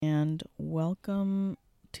and welcome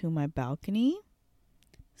to my balcony.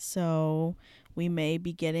 So, we may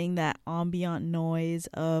be getting that ambient noise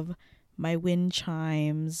of my wind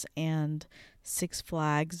chimes and Six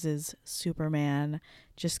Flags' Superman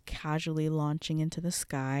just casually launching into the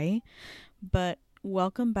sky. But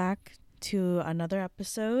welcome back to another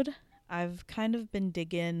episode. I've kind of been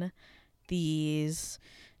digging these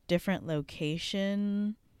different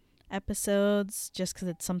location episodes just because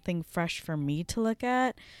it's something fresh for me to look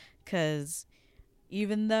at. Because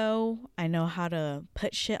even though I know how to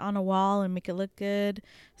put shit on a wall and make it look good,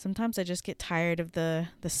 sometimes I just get tired of the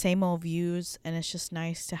same old views, and it's just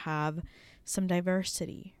nice to have some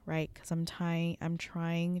diversity, right? Because I'm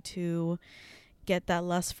trying to get that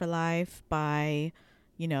lust for life by,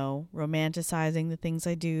 romanticizing the things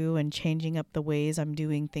I do and changing up the ways I'm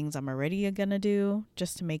doing things I'm already gonna do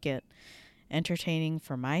just to make it entertaining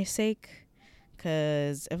for my sake.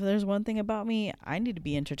 Because if there's one thing about me, I need to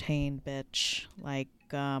be entertained, bitch. Like,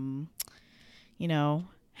 haven't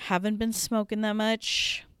been smoking that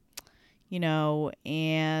much,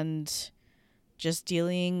 and just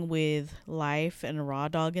dealing with life and raw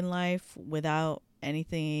dogging life without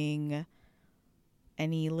any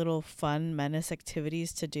little fun menace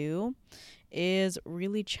activities to do is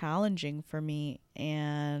really challenging for me.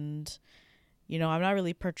 And, I'm not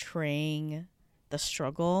really portraying the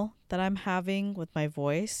struggle that I'm having with my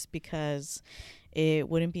voice because it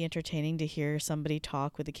wouldn't be entertaining to hear somebody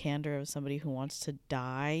talk with the candor of somebody who wants to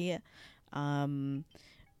die. But,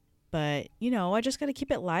 I just got to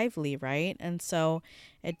keep it lively, right? And so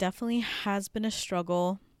it definitely has been a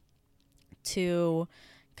struggle to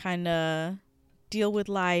kind of deal with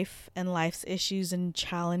life and life's issues and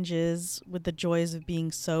challenges with the joys of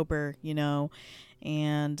being sober,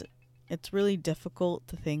 and it's really difficult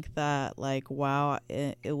to think that, like, wow,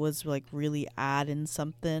 it was like really adding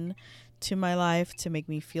something to my life to make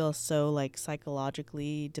me feel so like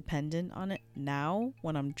psychologically dependent on it now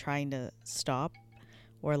when I'm trying to stop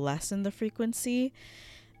or lessen the frequency.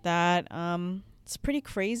 That it's pretty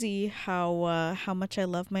crazy how much I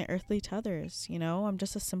love my earthly tethers. I'm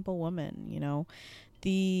just a simple woman.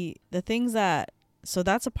 The things that, so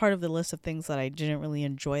that's a part of the list of things that I didn't really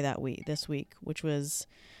enjoy this week, which was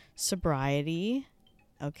sobriety.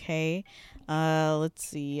 Okay. Let's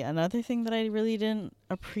see. Another thing that I really didn't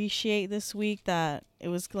appreciate this week, that it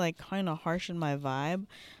was like kind of harsh in my vibe,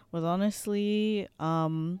 was honestly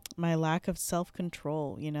my lack of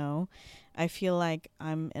self-control. I feel like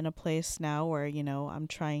I'm in a place now where, I'm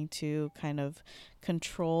trying to kind of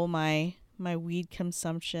control my weed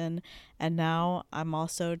consumption, and now I'm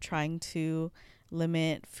also trying to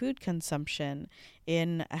limit food consumption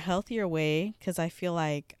in a healthier way, because I feel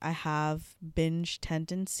like I have binge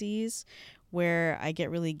tendencies where I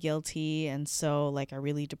get really guilty, and so like I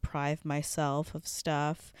really deprive myself of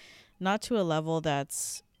stuff, not to a level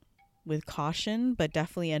that's with caution, but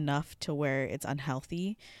definitely enough to where it's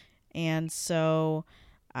unhealthy. And so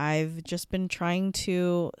I've just been trying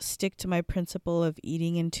to stick to my principle of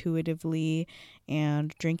eating intuitively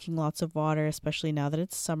and drinking lots of water, especially now that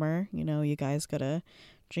it's summer. You guys gotta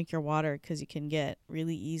drink your water because you can get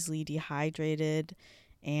really easily dehydrated,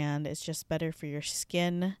 and it's just better for your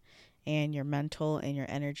skin and your mental and your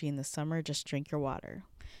energy in the summer. Just drink your water.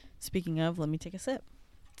 Speaking of, let me take a sip.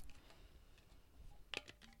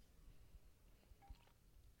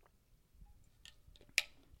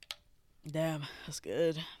 Damn, that's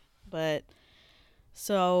good. But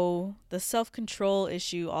so the self-control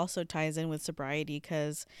issue also ties in with sobriety,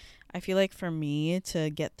 because I feel like for me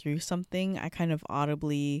to get through something, I kind of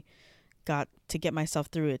audibly got to get myself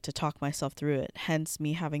through it, to talk myself through it. Hence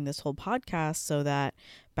me having this whole podcast, so that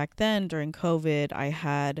back then during COVID, I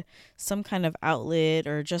had some kind of outlet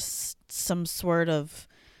or just some sort of,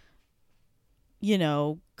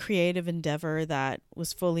 creative endeavor that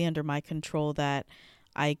was fully under my control, that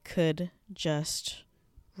I could just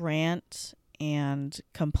rant and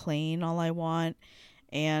complain all I want,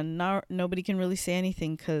 and nobody can really say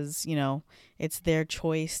anything because, it's their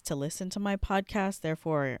choice to listen to my podcast,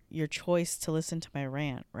 therefore your choice to listen to my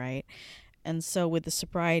rant, right? And so with the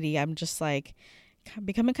sobriety, I'm just like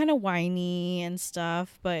becoming kind of whiny and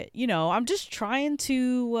stuff, but I'm just trying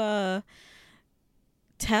to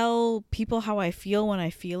tell people how I feel when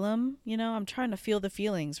I feel them. I'm trying to feel the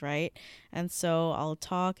feelings, right? And so I'll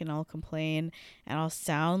talk and I'll complain and I'll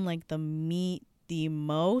sound like the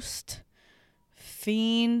most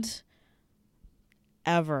fiend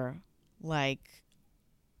ever. Like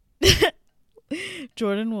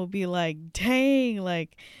Jordan will be like, dang,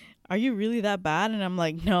 like, are you really that bad? And I'm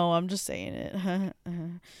like, no, I'm just saying it.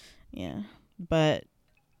 Yeah. But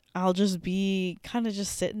I'll just be kind of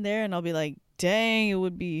just sitting there and I'll be like, dang, it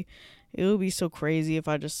would be so crazy if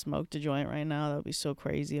I just smoked a joint right now. That would be so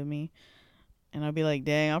crazy of me. And I'd be like,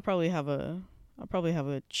 dang, I'll probably have a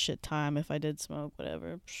shit time if I did smoke,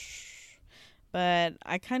 whatever. But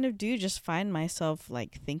I kind of do just find myself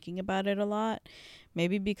like thinking about it a lot.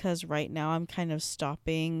 Maybe because right now I'm kind of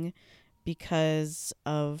stopping because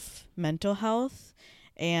of mental health.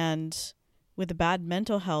 And with bad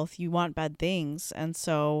mental health, you want bad things. And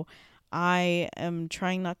so I am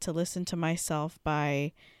trying not to listen to myself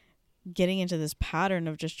by getting into this pattern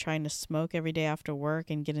of just trying to smoke every day after work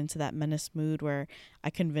and get into that menace mood where I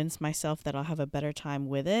convince myself that I'll have a better time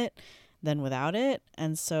with it than without it.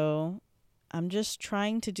 And so I'm just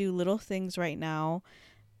trying to do little things right now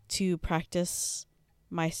to practice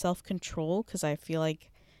my self-control, because I feel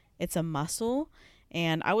like it's a muscle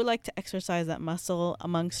and I would like to exercise that muscle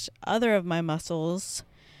amongst other of my muscles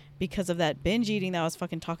because of that binge eating that I was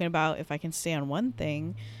fucking talking about, if I can stay on one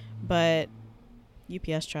thing. But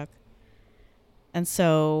UPS truck. And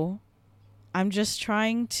so I'm just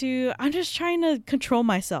trying to control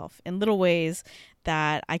myself in little ways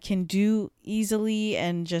that I can do easily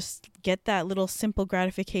and just get that little simple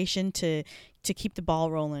gratification to keep the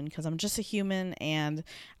ball rolling, because I'm just a human and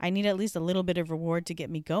I need at least a little bit of reward to get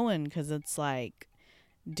me going, because it's like,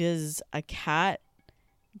 does a cat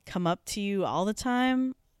come up to you all the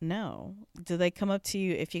time? No. Do they come up to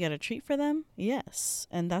you if you got a treat for them? Yes.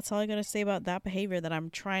 And that's all I got to say about that behavior that I'm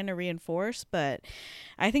trying to reinforce. But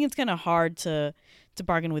I think it's kind of hard to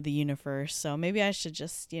bargain with the universe. So maybe I should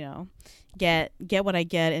just, get what I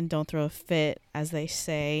get and don't throw a fit, as they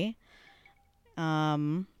say.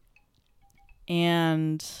 And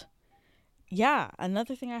yeah,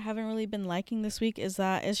 another thing I haven't really been liking this week is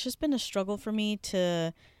that it's just been a struggle for me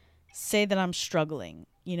to say that I'm struggling.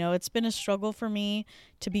 It's been a struggle for me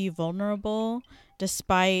to be vulnerable,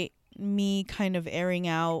 despite me kind of airing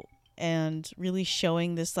out and really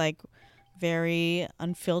showing this like very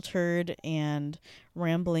unfiltered and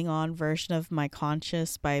rambling on version of my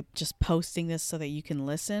conscious by just posting this so that you can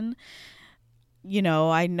listen.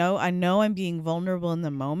 I know I'm being vulnerable in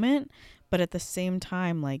the moment, but at the same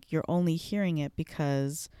time, like, you're only hearing it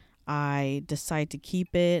because I decide to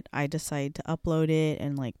keep it. I decide to upload it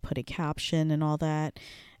and like put a caption and all that.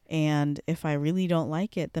 And if I really don't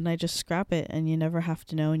like it, then I just scrap it, and you never have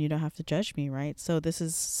to know and you don't have to judge me, right? So this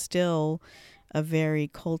is still a very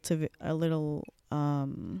a little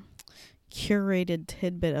curated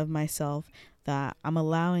tidbit of myself that I'm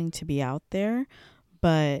allowing to be out there,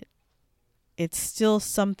 but it's still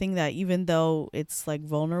something that, even though it's like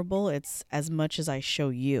vulnerable, it's as much as I show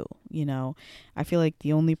you. I feel like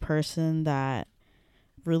the only person that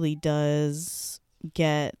really does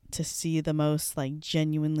get to see the most like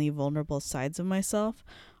genuinely vulnerable sides of myself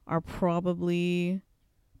are probably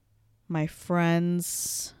my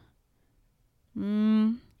friends.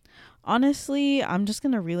 Honestly, I'm just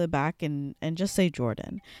gonna reel it back and just say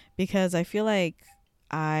Jordan, because I feel like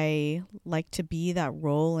I like to be that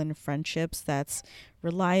role in friendships that's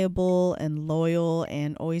reliable and loyal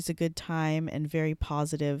and always a good time and very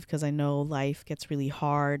positive, because I know life gets really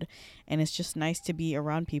hard and it's just nice to be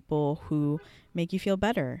around people who make you feel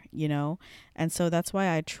better, And so that's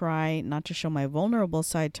why I try not to show my vulnerable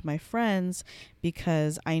side to my friends,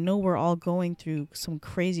 because I know we're all going through some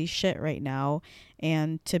crazy shit right now,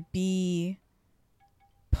 and to be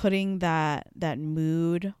putting that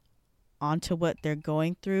mood onto what they're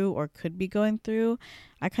going through or could be going through,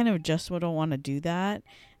 I kind of just don't want to do that.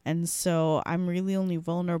 And so I'm really only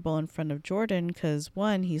vulnerable in front of Jordan because,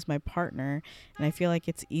 one, he's my partner, and I feel like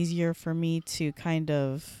it's easier for me to kind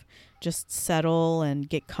of just settle and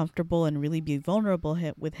get comfortable and really be vulnerable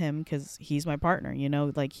with him because he's my partner,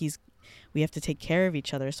 like we have to take care of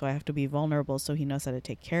each other, so I have to be vulnerable so he knows how to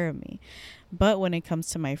take care of me. But when it comes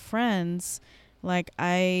to my friends, like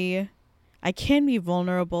I can be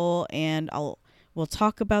vulnerable and we'll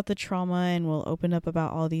talk about the trauma and we'll open up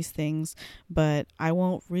about all these things, but I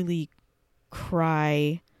won't really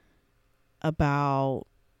cry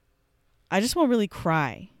I just won't really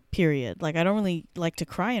cry, period. Like, I don't really like to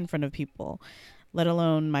cry in front of people, let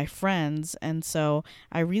alone my friends. And so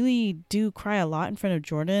I really do cry a lot in front of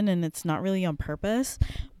Jordan, and it's not really on purpose,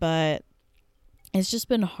 but it's just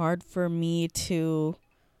been hard for me to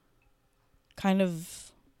kind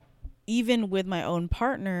of, even with my own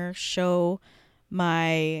partner, show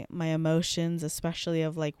my emotions, especially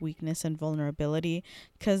of like weakness and vulnerability,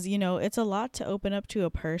 because it's a lot to open up to a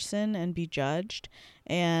person and be judged,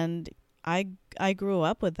 and I grew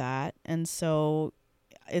up with that, and so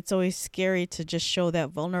it's always scary to just show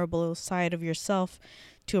that vulnerable side of yourself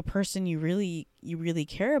to a person you really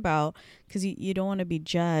care about, because you don't want to be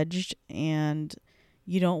judged, and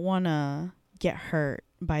you don't want to get hurt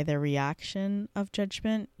by their reaction of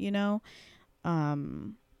judgment, you know?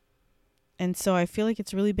 And so I feel like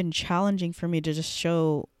it's really been challenging for me to just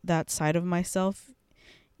show that side of myself,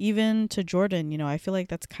 even to Jordan. You know, I feel like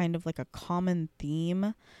that's kind of like a common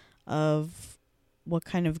theme of what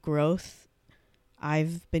kind of growth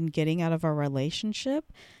I've been getting out of our relationship,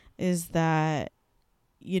 is that,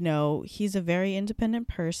 you know, he's a very independent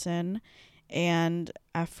person. And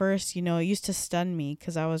at first, you know, it used to stun me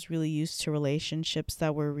because I was really used to relationships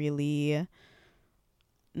that were really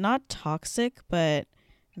not toxic, but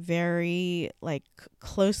very like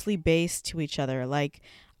closely based to each other. Like,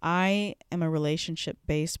 I am a relationship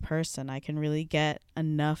based person. I can really get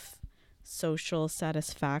enough social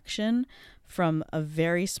satisfaction from a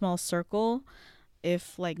very small circle,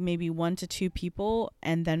 if like maybe 1 to 2 people,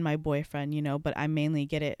 and then my boyfriend, you know, but I mainly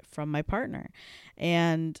get it from my partner.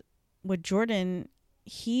 And with Jordan,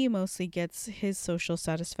 he mostly gets his social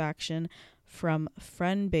satisfaction from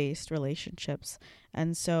friend based relationships.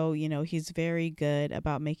 And so, you know, he's very good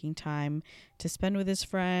about making time to spend with his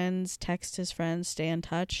friends, text his friends, stay in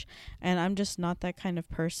touch. And I'm just not that kind of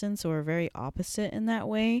person. So we're very opposite in that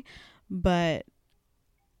way. But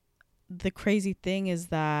the crazy thing is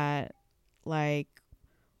that, like,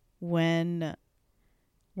 when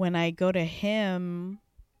I go to him,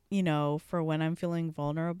 you know, for when I'm feeling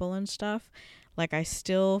vulnerable and stuff, like, I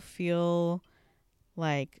still feel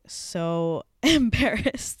like so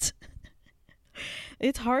embarrassed.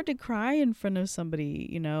 It's hard to cry in front of somebody,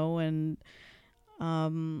 you know, and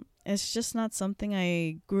it's just not something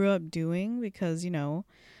I grew up doing because, you know,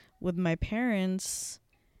 with my parents,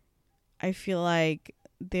 I feel like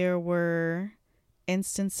there were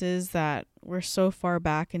instances that were so far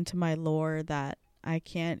back into my lore that I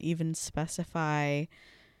can't even specify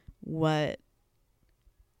what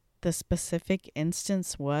the specific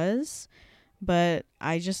instance was. But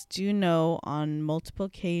I just do know on multiple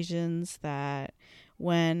occasions that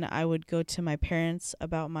when I would go to my parents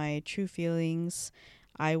about my true feelings,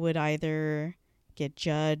 I would either get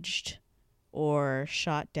judged or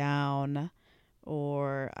shot down,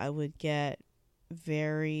 or I would get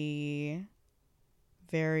very,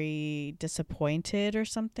 very disappointed or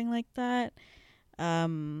something like that.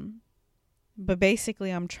 But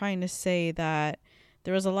basically, I'm trying to say that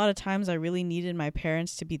there was a lot of times I really needed my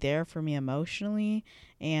parents to be there for me emotionally,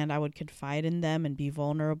 and I would confide in them and be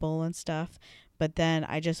vulnerable and stuff. But then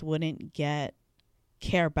I just wouldn't get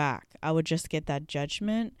care back. I would just get that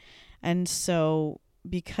judgment. And so,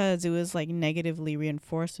 because it was like negatively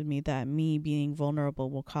reinforced with me that me being vulnerable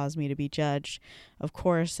will cause me to be judged, of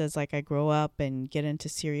course, as like I grow up and get into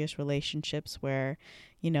serious relationships where,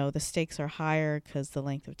 you know, the stakes are higher because the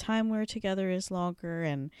length of time we're together is longer,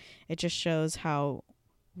 and it just shows how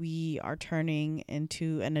we are turning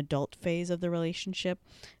into an adult phase of the relationship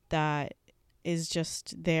that is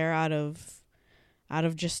just there out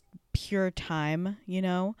of just pure time, you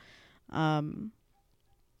know.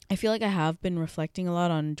 I feel like I have been reflecting a lot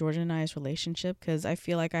on Jordan and I's relationship because I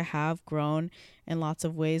feel like I have grown in lots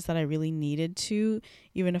of ways that I really needed to,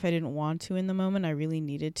 even if I didn't want to in the moment. I really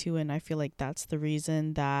needed to, and I feel like that's the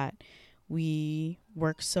reason that we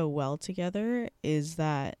work so well together, is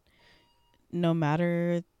that no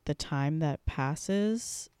matter the time that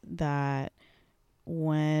passes, that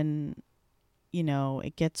when, you know,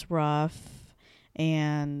 it gets rough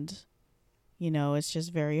and, you know, it's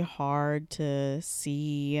just very hard to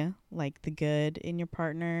see like the good in your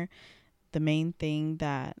partner, the main thing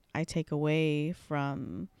that I take away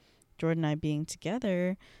from Jordan and I being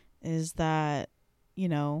together is that, you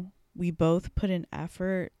know, we both put in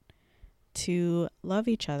effort to love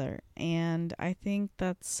each other. And I think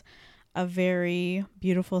that's a very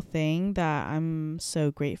beautiful thing that I'm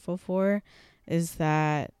so grateful for, is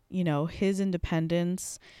that, you know, his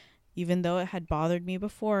independence, even though it had bothered me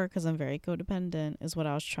before because I'm very codependent, is what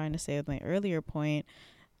I was trying to say with my earlier point,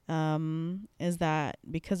 is that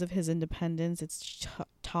because of his independence, it's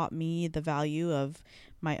taught me the value of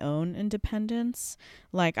my own independence.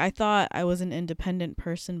 Like, I thought I was an independent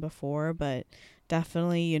person before, but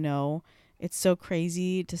definitely, you know, it's so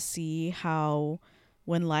crazy to see how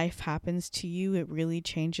when life happens to you, it really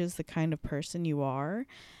changes the kind of person you are.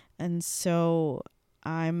 And so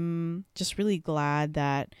I'm just really glad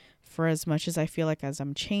that, for as much as I feel like as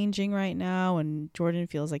I'm changing right now and Jordan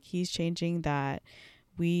feels like he's changing, that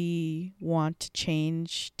we want to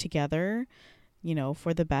change together, you know,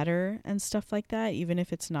 for the better and stuff like that, even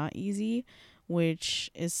if it's not easy, which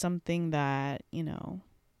is something that, you know,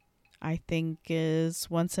 I think is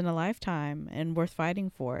once in a lifetime and worth fighting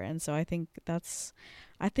for. And so I think that's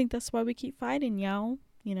why we keep fighting, y'all,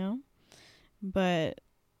 you know. But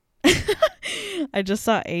I just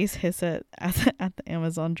saw Ace hiss at the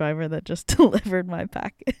Amazon driver that just delivered my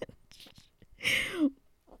package.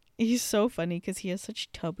 He's so funny because he has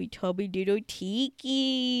such tubby doodle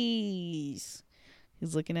tikis.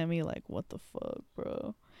 He's looking at me like, what the fuck,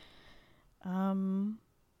 bro?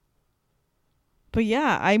 But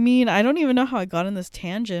yeah, I mean, I don't even know how I got on this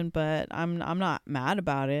tangent, but I'm not mad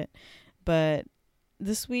about it. But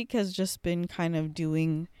this week has just been kind of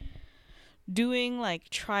doing like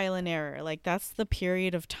trial and error. Like that's the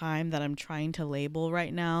period of time that I'm trying to label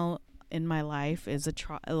right now in my life is a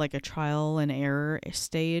trial and error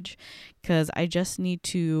stage, because I just need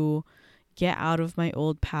to get out of my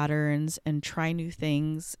old patterns and try new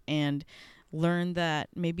things and learn that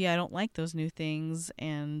maybe I don't like those new things,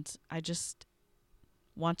 and I just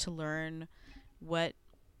want to learn what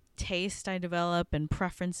taste I develop and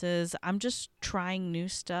preferences. I'm just trying new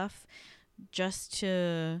stuff just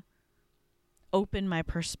to open my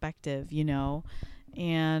perspective,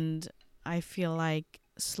 and I feel like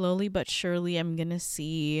slowly but surely I'm gonna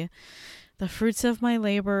see the fruits of my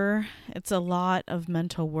labor. It's a lot of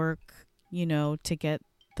mental work, to get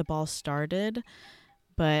the ball started,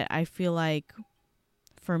 but I feel like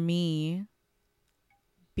for me,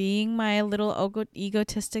 being my little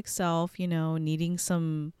egotistic self, needing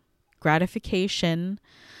some gratification,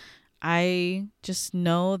 I just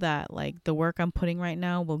know that like the work I'm putting right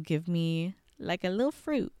now will give me like a little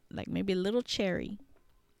fruit, like maybe a little cherry,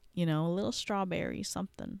 a little strawberry,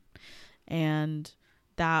 something. And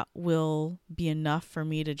that will be enough for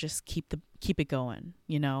me to just keep it going,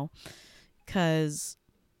 because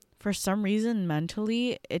for some reason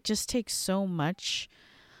mentally it just takes so much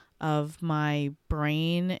of my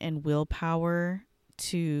brain and willpower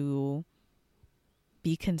to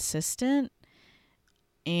be consistent.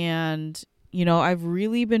 And I've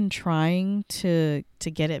really been trying to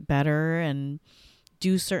get it better and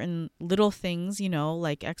do certain little things,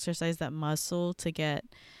 like exercise that muscle to get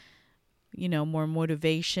more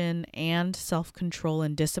motivation and self-control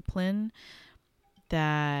and discipline,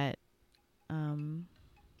 that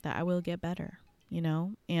that I will get better,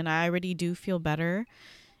 and I already do feel better.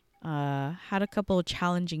 Had a couple of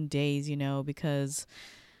challenging days, because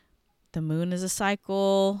the moon is a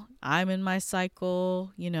cycle. I'm in my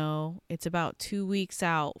cycle, it's about 2 weeks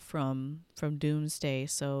out from doomsday.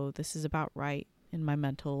 So this is about right in my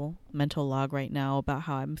mental log right now about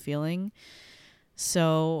how I'm feeling.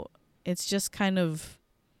 So it's just kind of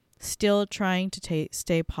still trying to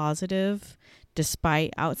stay positive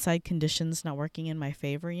despite outside conditions not working in my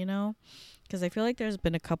favor, because I feel like there's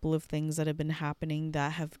been a couple of things that have been happening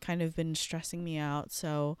that have kind of been stressing me out.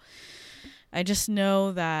 So I just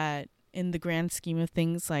know that in the grand scheme of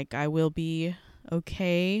things, like I will be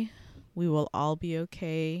okay. We will all be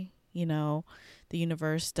okay. The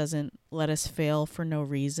universe doesn't let us fail for no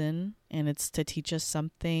reason, and it's to teach us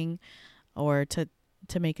something or to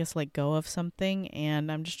make us let go of something.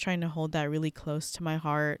 And I'm just trying to hold that really close to my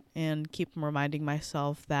heart and keep reminding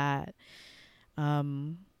myself that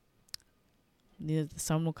the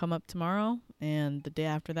sun will come up tomorrow and the day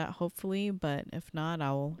after that, hopefully. But if not,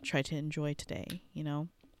 I'll try to enjoy today,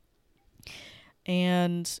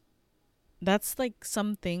 And that's like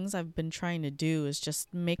some things I've been trying to do is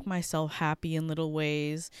just make myself happy in little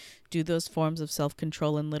ways, do those forms of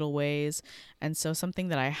self-control in little ways. And so something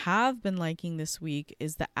that I have been liking this week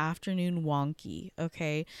is the afternoon wonky.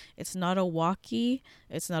 Okay. It's not a walkie.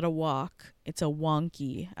 It's not a walk. It's a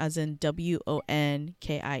wonky, as in WONKIE.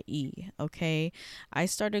 Okay. I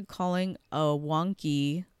started calling a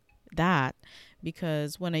wonky that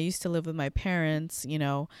because when I used to live with my parents,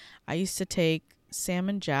 I used to take Sam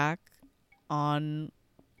and Jack on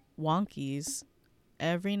wonkies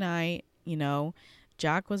every night.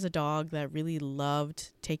 Jack was a dog that really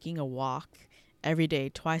loved taking a walk every day,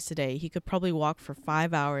 twice a day. He could probably walk for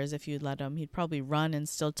 5 hours if you'd let him. He'd probably run and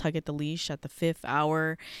still tug at the leash at the 5th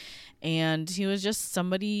hour. And he was just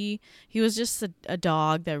a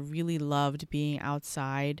dog that really loved being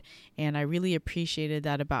outside. And I really appreciated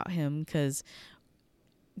that about him, because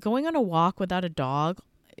going on a walk without a dog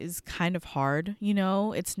is kind of hard.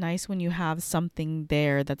 It's nice when you have something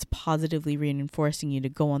there that's positively reinforcing you to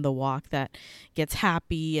go on the walk, that gets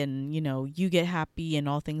happy and you get happy and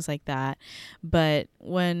all things like that. But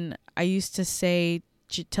when I used to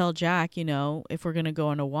tell Jack, if we're gonna go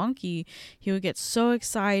on a wonky, he would get so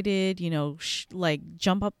excited, like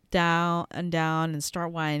jump up, down and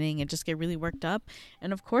start whining and just get really worked up.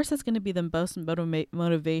 And of course that's going to be the most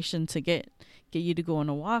motivation to get you to go on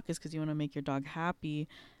a walk, is because you want to make your dog happy.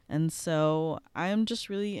 And so I'm just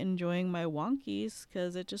really enjoying my wonkies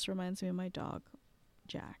because it just reminds me of my dog,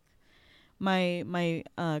 Jack. My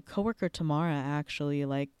coworker Tamara, actually,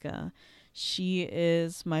 She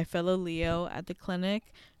is my fellow Leo at the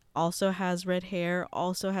clinic, also has red hair,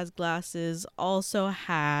 also has glasses, also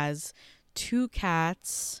has two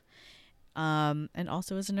cats, and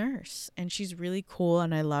also is a nurse. And she's really cool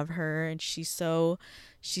and I love her, and she's so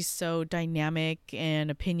dynamic and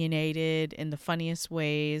opinionated in the funniest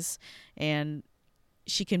ways, and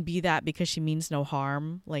she can be that because she means no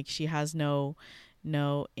harm. Like, she has no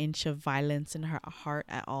inch of violence in her heart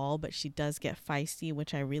at all, but she does get feisty,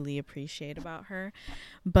 which I really appreciate about her.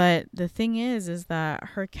 But the thing is that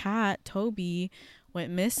her cat Toby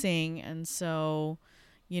went missing, and so,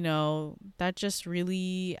 that just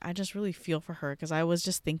really, I just really feel for her, because I was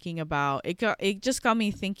just thinking about it. It just got me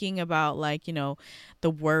thinking about, like, the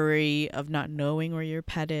worry of not knowing where your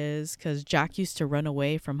pet is, because Jack used to run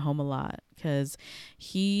away from home a lot, because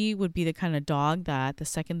he would be the kind of dog that the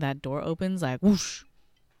second that door opens, like, whoosh,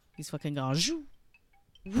 he's fucking gone.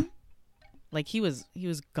 Like, he was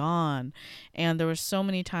gone. And there were so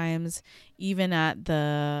many times, even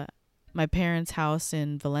at my parents' house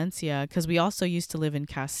in Valencia, because we also used to live in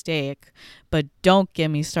Castaic, but don't get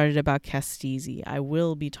me started about Castizi. I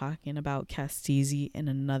will be talking about Castizi in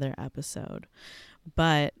another episode.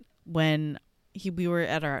 But when we were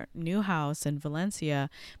at our new house in Valencia,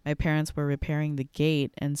 my parents were repairing the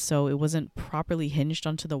gate, and so it wasn't properly hinged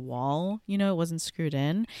onto the wall. It wasn't screwed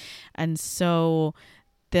in, and so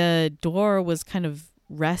the door was kind of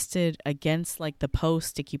rested against, like, the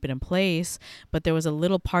post to keep it in place, but there was a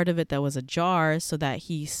little part of it that was ajar, so that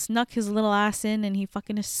he snuck his little ass in and he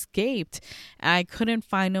fucking escaped. I couldn't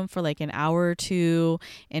find him for like an hour or two,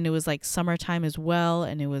 and it was like summertime as well,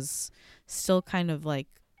 and it was still kind of like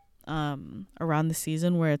around the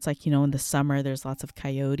season where it's like, in the summer there's lots of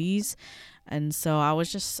coyotes. And so I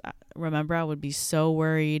was just, remember, I would be so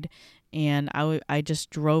worried, and I just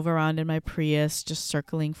drove around in my Prius, just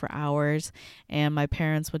circling for hours, and my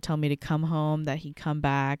parents would tell me to come home, that he'd come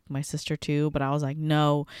back, my sister too, but I was like,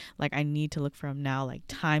 no, like, I need to look for him now, like,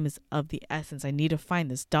 time is of the essence, I need to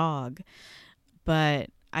find this dog. But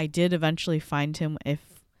I did eventually find him, if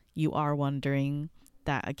you are wondering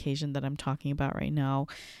that occasion that I'm talking about right now.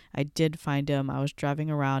 I did find him. I was driving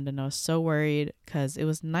around and I was so worried because it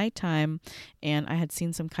was nighttime and I had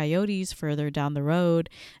seen some coyotes further down the road.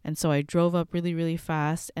 And so I drove up really, really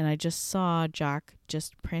fast and I just saw Jack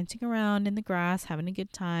just prancing around in the grass, having a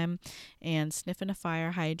good time and sniffing a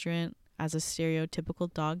fire hydrant, as a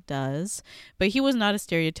stereotypical dog does. But he was not a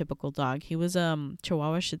stereotypical dog. He was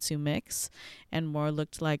Chihuahua Shih Tzu mix and more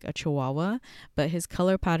looked like a Chihuahua. But his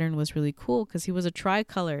color pattern was really cool because he was a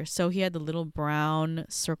tricolor. So he had the little brown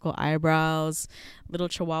circle eyebrows, little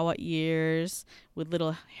Chihuahua ears with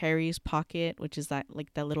little Harry's pocket, which is that,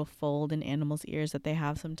 like, that little fold in animals' ears that they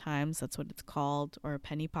have sometimes. That's what it's called. Or a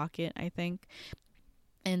penny pocket, I think.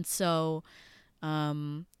 And so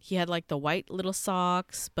he had like the white little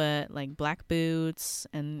socks, but like black boots,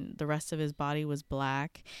 and the rest of his body was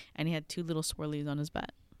black, and he had two little swirlies on his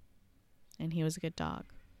butt. And he was a good dog.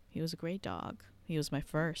 He was a great dog. He was my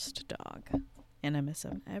first dog, and I miss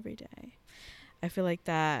him every day. I feel like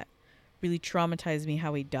that really traumatized me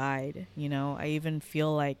how he died. I even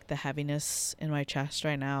feel like the heaviness in my chest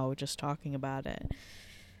right now just talking about it.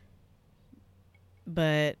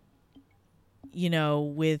 But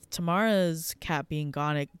with Tamara's cat being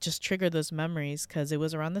gone, it just triggered those memories because it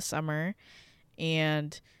was around the summer.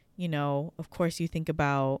 And, of course, you think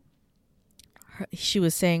about her, she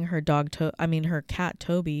was saying her her cat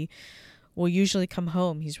Toby will usually come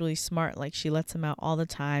home. He's really smart. Like, she lets him out all the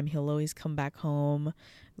time. He'll always come back home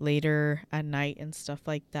later at night and stuff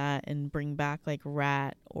like that and bring back like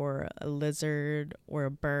rat or a lizard or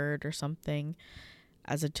a bird or something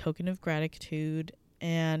as a token of gratitude.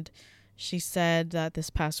 And she said that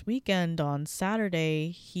this past weekend on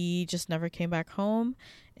Saturday, he just never came back home.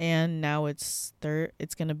 And now it's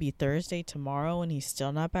going to be Thursday tomorrow and he's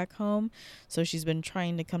still not back home. So she's been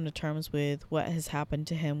trying to come to terms with what has happened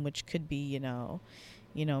to him, which could be,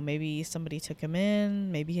 maybe somebody took him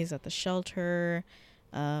in. Maybe he's at the shelter.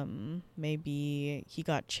 Maybe he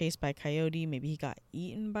got chased by a coyote. Maybe he got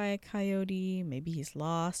eaten by a coyote. Maybe he's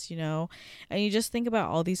lost, and you just think about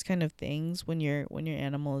all these kind of things when your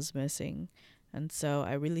animal is missing. And so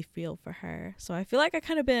I really feel for her. So I feel like I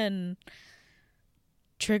kind of been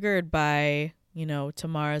triggered by,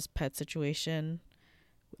 Tamara's pet situation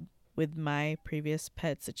with my previous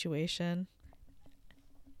pet situation.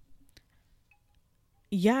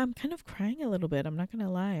 Yeah, I'm kind of crying a little bit. I'm not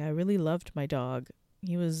gonna lie. I really loved my dog.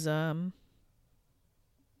 He was I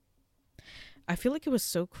feel like it was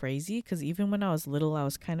so crazy because even when I was little, I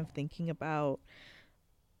was kind of thinking about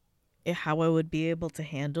how I would be able to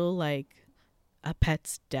handle like a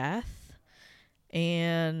pet's death.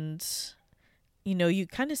 And you know, you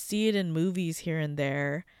kind of see it in movies here and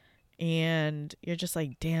there, and you're just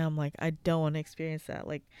like, damn, like I don't want to experience that.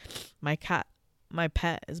 Like my cat, my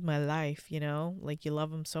pet is my life, you know? Like you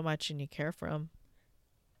love him so much and you care for him.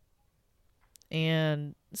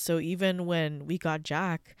 And so even when we got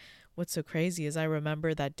Jack, what's so crazy is I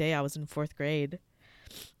remember that day I was in 4th grade.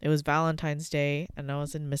 It was Valentine's Day, and I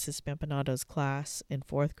was in Mrs. Spampanato's class in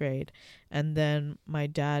 4th grade. And then my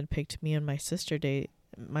dad picked me and my sister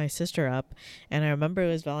up, and I remember it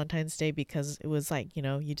was Valentine's Day because it was like, you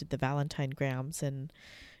know, you did the Valentine grams and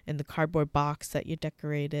in the cardboard box that you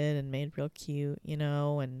decorated and made real cute, you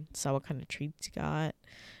know, and saw what kind of treats you got.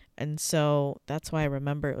 And so that's why I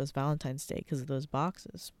remember it was Valentine's Day, because of those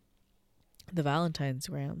boxes, the Valentine's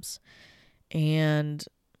grams. And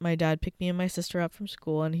my dad picked me and my sister up from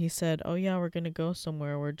school, and he said, "Oh yeah, we're going to go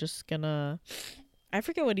somewhere. We're just going to," I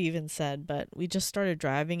forget what he even said, but we just started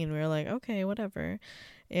driving and we were like, "Okay, whatever."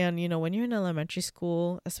 And you know, when you're in elementary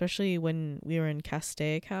school, especially when we were in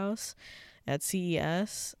Castaic House at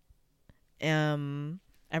CES,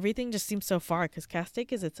 everything just seems so far because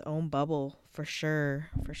Castaic is its own bubble for sure,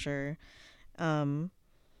 for sure. Um,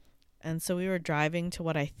 and so we were driving to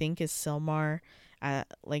what I think is Silmar,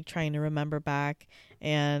 like trying to remember back,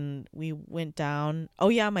 and we went down. Oh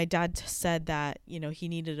yeah, my dad said that, you know, he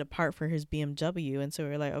needed a part for his BMW, and so we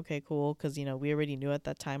were like, okay, cool, because you know we already knew at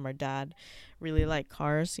that time our dad really liked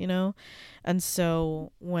cars, you know. And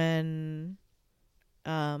so when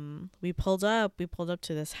we pulled up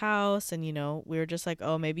to this house, and you know we were just like,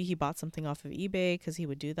 oh, maybe he bought something off of eBay because he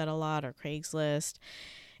would do that a lot, or Craigslist.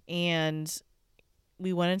 And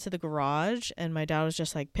we went into the garage, and my dad was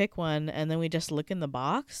just like, pick one. And then we just look in the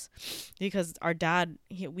box because our dad,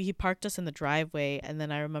 he parked us in the driveway. And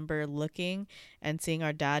then I remember looking and seeing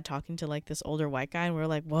our dad talking to like this older white guy, and we are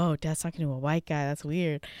like, whoa, dad's talking to a white guy, that's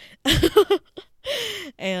weird.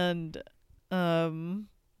 And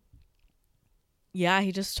yeah,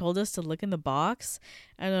 he just told us to look in the box,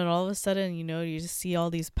 and then all of a sudden, you know, you just see all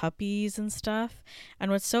these puppies and stuff.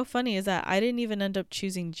 And what's so funny is that I didn't even end up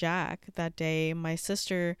choosing Jack that day. My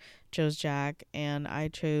sister chose Jack, and I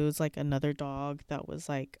chose like another dog that was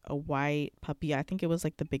like a white puppy. I think it was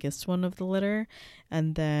like the biggest one of the litter.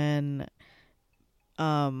 And then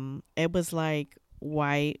it was like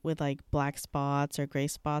white with like black spots or gray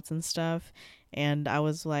spots and stuff. And I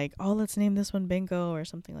was like, oh, let's name this one Bingo or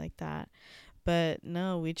something like that. But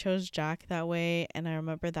no, we chose Jack that way. And I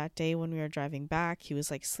remember that day when we were driving back, he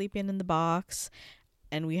was like sleeping in the box,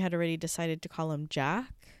 and we had already decided to call him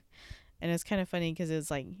Jack. And it's kind of funny because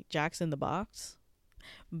it's like Jack's in the box.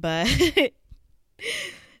 But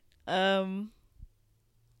um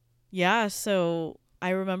yeah, so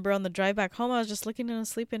I remember on the drive back home I was just looking at him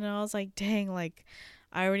sleeping, and I was like, dang, like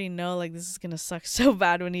I already know like this is gonna suck so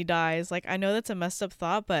bad when he dies. Like I know that's a messed up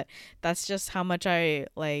thought, but that's just how much I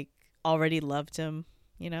like already loved him,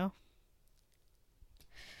 you know?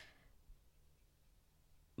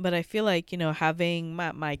 But I feel like, you know, having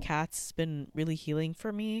my cats has been really healing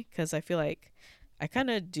for me, because I feel like I kind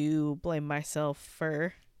of do blame myself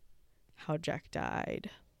for how Jack died.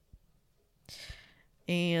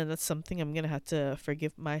 And that's something I'm going to have to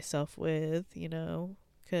forgive myself with, you know,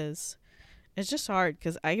 because it's just hard,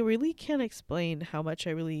 because I really can't explain how much I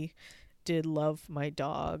really did love my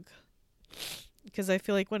dog. Because I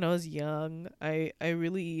feel like when I was young, I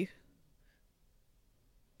really,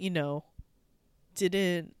 you know,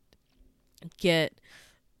 didn't get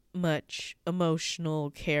much emotional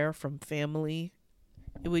care from family.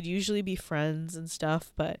 It would usually be friends and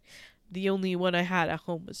stuff, but the only one I had at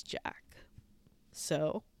home was Jack.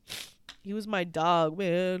 So he was my dog,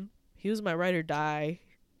 man. He was my ride or die.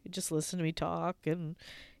 He'd just listen to me talk and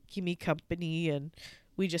keep me company, and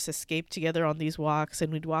we just escaped together on these walks,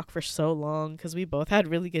 and we'd walk for so long because we both had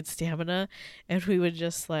really good stamina, and we would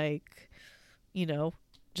just like, you know,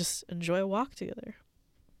 just enjoy a walk together.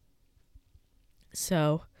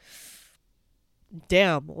 So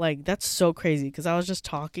damn, like that's so crazy, because I was just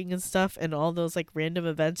talking and stuff, and all those like random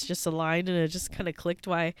events just aligned, and it just kind of clicked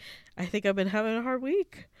why I think I've been having a hard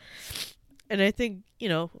week. And I think, you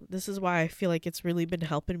know, this is why I feel like it's really been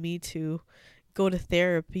helping me to go to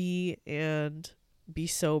therapy and be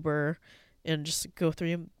sober and just go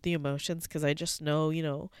through the emotions, because I just know, you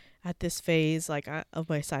know, at this phase like of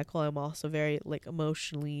my cycle, I'm also very like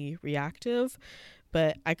emotionally reactive,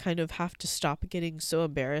 but I kind of have to stop getting so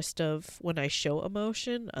embarrassed of when I show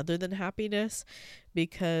emotion other than happiness,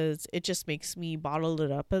 because it just makes me bottle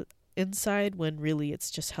it up inside, when really it's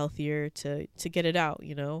just healthier to get it out,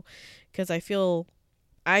 you know, because I feel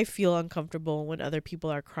uncomfortable when other people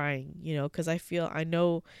are crying, you know, because I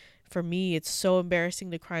know for me, it's so embarrassing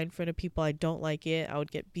to cry in front of people. I don't like it. I would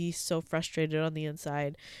be so frustrated on the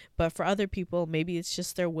inside. But for other people, maybe it's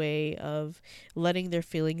just their way of letting their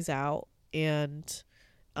feelings out, and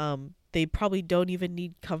they probably don't even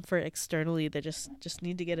need comfort externally. They just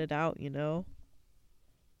need to get it out, you know?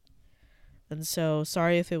 And so,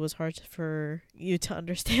 sorry if it was hard for you to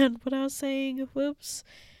understand what I was saying. Whoops.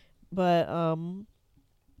 But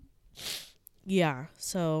yeah,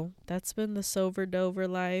 so that's been the Sober Dover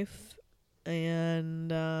life,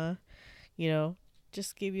 and you know,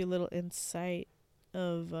 just give you a little insight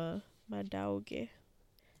of my doggy.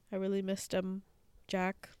 I really missed him.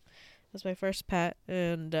 Jack was my first pet,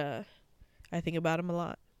 and I think about him a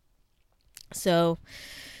lot. So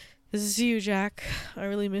this is you, Jack. I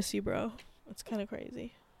really miss you, bro. It's kind of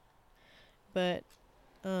crazy. But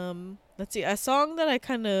let's see, a song that I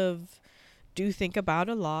kind of do think about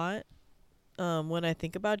a lot when I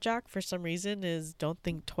think about Jack for some reason is Don't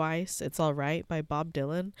Think Twice, It's Alright by Bob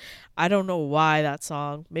Dylan. I don't know why that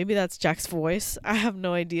song. Maybe that's Jack's voice. I have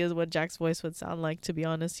no idea what Jack's voice would sound like, to be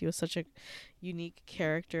honest. He was such a unique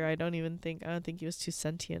character. I don't think he was too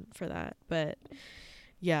sentient for that. But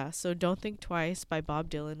yeah, so Don't Think Twice by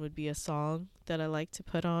Bob Dylan would be a song that I like to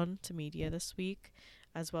put on to media this week,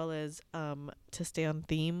 as well as to stay on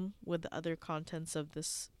theme with the other contents of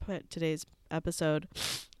today's episode,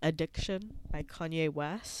 Addiction by Kanye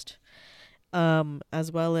West,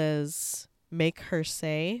 as well as Make Her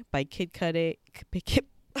Say by Kid Cudi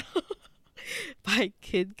by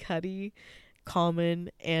Kid Cudi, Common,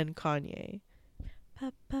 and Kanye.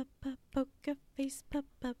 Poker face,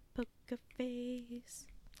 poker face.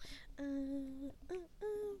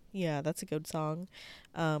 Yeah, that's a good song.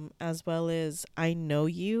 As well as I Know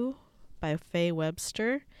You by Faye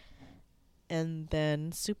Webster, and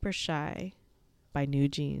then Super Shy by New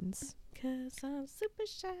Jeans. 'Cause I'm super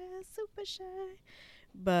shy.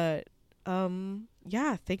 But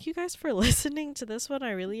yeah, thank you guys for listening to this one.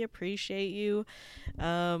 I really appreciate you.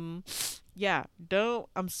 Yeah,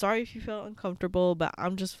 I'm sorry if you felt uncomfortable, but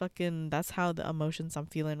I'm just that's how the emotions I'm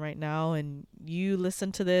feeling right now, and you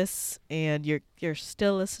listen to this and you're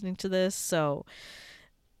still listening to this, so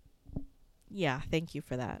yeah, thank you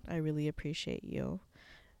for that. I really appreciate you.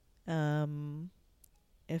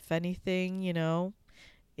 If anything,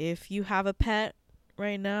 if you have a pet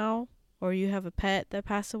right now, or you have a pet that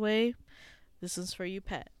passed away, this is for you,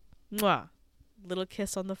 pet. Mwah. Little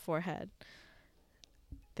kiss on the forehead.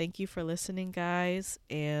 Thank you for listening, guys,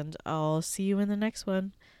 and I'll see you in the next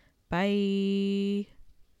one. Bye.